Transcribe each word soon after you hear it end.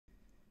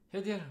Hey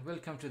there,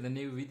 welcome to the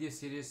new video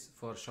series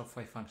for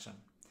Shopify Function.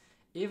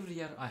 Every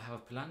year I have a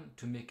plan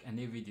to make a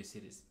new video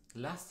series.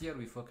 Last year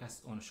we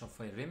focused on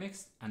Shopify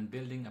Remix and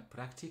building a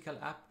practical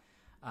app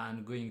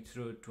and going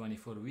through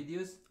 24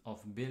 videos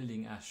of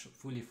building a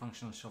fully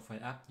functional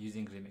Shopify app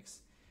using Remix.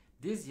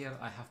 This year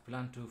I have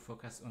planned to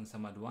focus on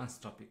some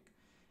advanced topic,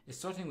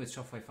 starting with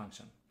Shopify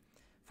Function.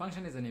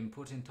 Function is an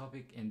important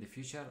topic in the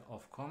future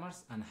of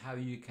commerce and how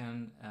you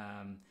can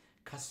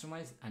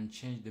customize and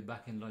change the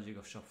backend logic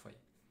of Shopify.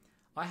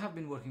 I have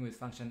been working with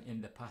Function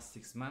in the past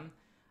 6 months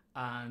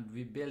and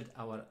we built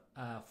our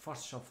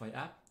first Shopify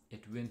app.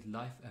 It went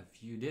live a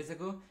few days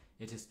ago.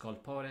 It is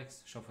called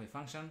PowerX Shopify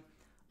Function.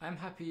 I'm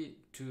happy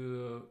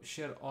to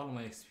share all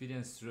my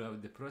experience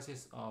throughout the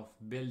process of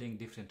building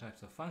different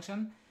types of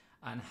function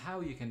and how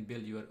you can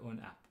build your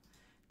own app.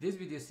 This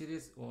video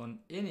series on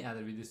any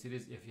other video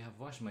series, if you have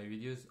watched my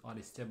videos, are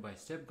a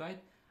step-by-step guide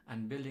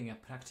and building a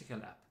practical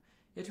app.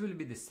 It will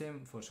be the same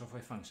for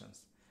Shopify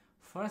Functions.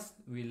 First,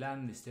 we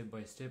learn the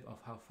step-by-step of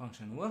how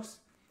function works.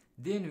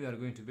 Then we are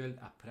going to build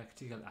a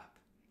practical app.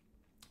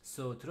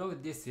 So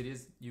throughout this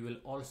series, you will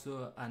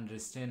also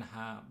understand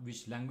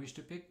which language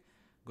to pick,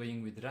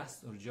 going with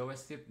Rust or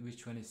JavaScript,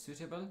 which one is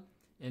suitable.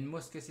 In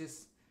most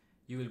cases,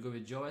 you will go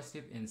with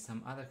JavaScript. In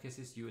some other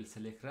cases, you will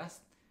select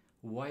Rust.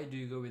 Why do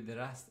you go with the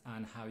Rust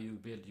and how you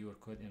build your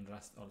code in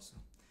Rust also.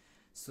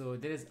 So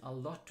there is a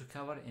lot to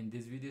cover in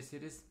this video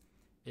series.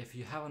 If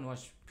you haven't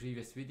watched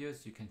previous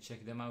videos, you can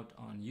check them out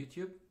on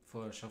YouTube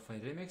for Shopify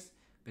Remix,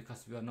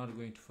 because we are not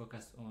going to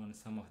focus on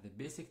some of the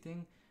basic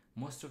things.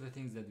 Most of the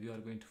things that we are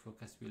going to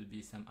focus will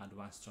be some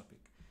advanced topic.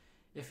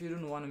 If you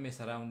don't want to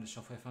mess around with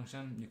Shopify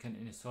Function, you can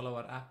install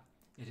our app.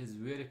 It is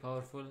very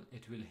powerful.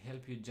 It will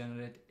help you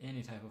generate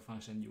any type of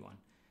function you want.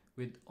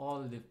 With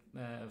all the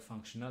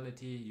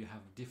functionality, you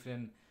have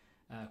different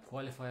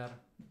qualifier.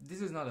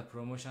 This is not a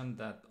promotion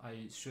that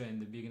I show in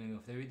the beginning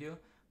of the video,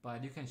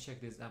 but you can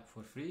check this app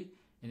for free,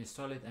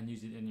 install it and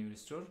use it in your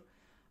store.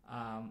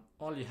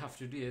 All you have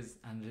to do is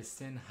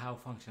understand how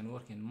function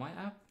work in my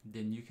app,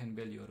 then you can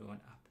build your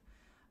own app.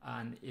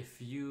 And if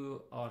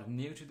you are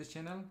new to the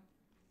channel,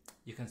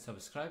 you can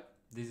subscribe.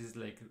 This is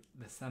like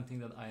something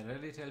that I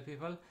rarely tell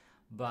people,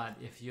 but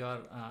if you are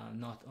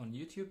not on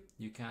YouTube,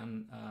 you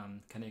can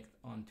connect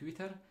on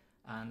Twitter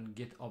and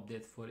get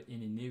updates for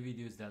any new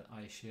videos that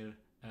I share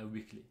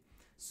weekly.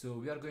 So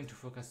we are going to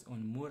focus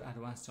on more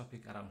advanced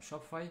topic around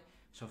Shopify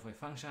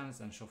Functions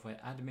and Shopify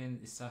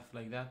admin, stuff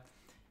like that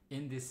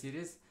in this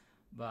series.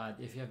 But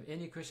if you have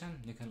any question,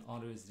 you can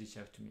always reach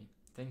out to me.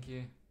 Thank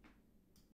you.